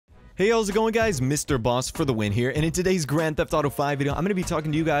Hey, how's it going, guys? Mr. Boss for the win here, and in today's Grand Theft Auto 5 video, I'm going to be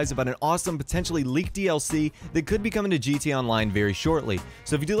talking to you guys about an awesome, potentially leaked DLC that could be coming to GTA Online very shortly.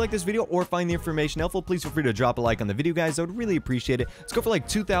 So if you do like this video or find the information helpful, please feel free to drop a like on the video, guys. I would really appreciate it. Let's go for like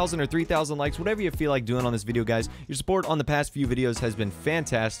 2,000 or 3,000 likes, whatever you feel like doing on this video, guys. Your support on the past few videos has been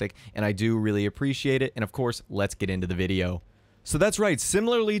fantastic, and I do really appreciate it. And of course, let's get into the video. So that's right,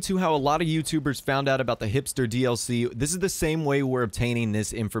 similarly to how a lot of YouTubers found out about the hipster DLC, this is the same way we're obtaining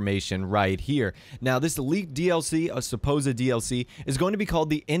this information right here. Now, this leaked DLC, a supposed DLC, is going to be called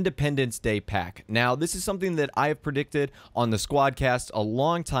the Independence Day Pack. Now, this is something that I have predicted on the Squadcast a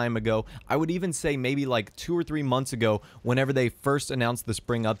long time ago. I would even say maybe like 2 or 3 months ago, whenever they first announced the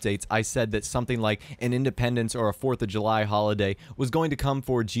spring updates, I said that something like an Independence or a 4th of July holiday was going to come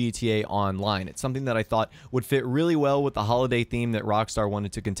for GTA Online. It's something that I thought would fit really well with the holiday theme that Rockstar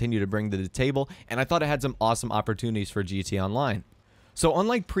wanted to continue to bring to the table, and I thought it had some awesome opportunities for GTA Online. So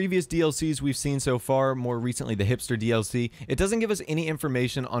unlike previous DLCs we've seen so far, more recently the hipster DLC, it doesn't give us any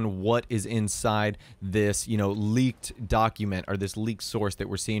information on what is inside this, leaked document or this leaked source that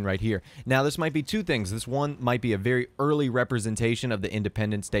we're seeing right here. Now, this might be two things. This one might be a very early representation of the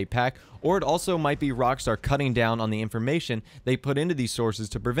Independence Day Pack, or it also might be Rockstar cutting down on the information they put into these sources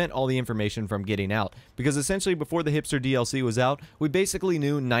to prevent all the information from getting out. Because essentially, before the hipster DLC was out, we basically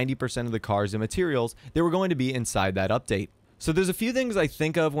knew 90% of the cars and materials that were going to be inside that update. So there's a few things I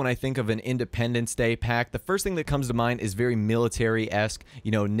think of when I think of an Independence Day pack. The first thing that comes to mind is very military-esque,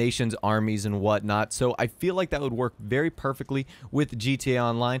 nations, armies, and whatnot. So I feel like that would work very perfectly with GTA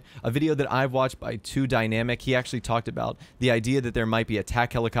Online. A video that I've watched by 2Dynamic, he actually talked about the idea that there might be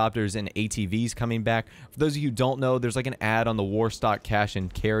attack helicopters and ATVs coming back. For those of you who don't know, there's like an ad on the Warstock Cash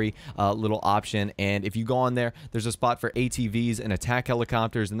and Carry little option, and if you go on there, there's a spot for ATVs and attack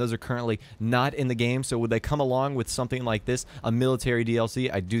helicopters, and those are currently not in the game. So would they come along with something like this? A military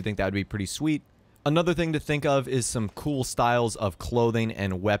DLC, I do think that would be pretty sweet. Another thing to think of is some cool styles of clothing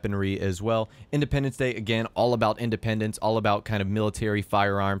and weaponry as well. Independence Day, again, all about independence, all about kind of military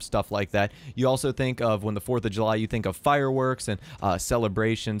firearms, stuff like that. You also think of when the 4th of July, you think of fireworks and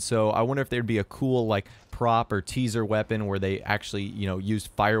celebrations. So I wonder if there'd be a cool like prop or teaser weapon where they actually, use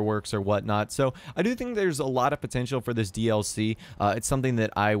fireworks or whatnot. So I do think there's a lot of potential for this DLC. It's something that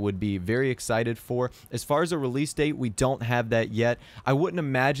I would be very excited for. As far as a release date, we don't have that yet. I wouldn't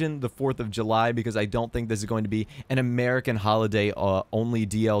imagine the 4th of July because I don't think this is going to be an American holiday only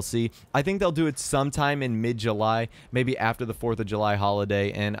DLC. I think they'll do it sometime in mid-July, maybe after the 4th of July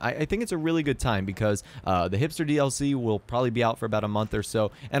holiday, and I think it's a really good time because the hipster DLC will probably be out for about a month or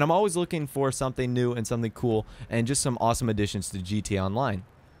so, and I'm always looking for something new and something cool and just some awesome additions to GTA Online.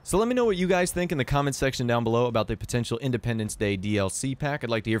 So let me know what you guys think in the comments section down below about the potential Independence Day DLC pack. I'd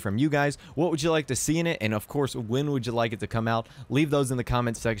like to hear from you guys. What would you like to see in it? And of course, when would you like it to come out? Leave those in the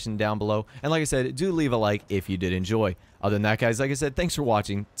comments section down below. And like I said, do leave a like if you did enjoy. Other than that, guys, like I said, thanks for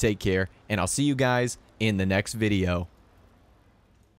watching. Take care, and I'll see you guys in the next video.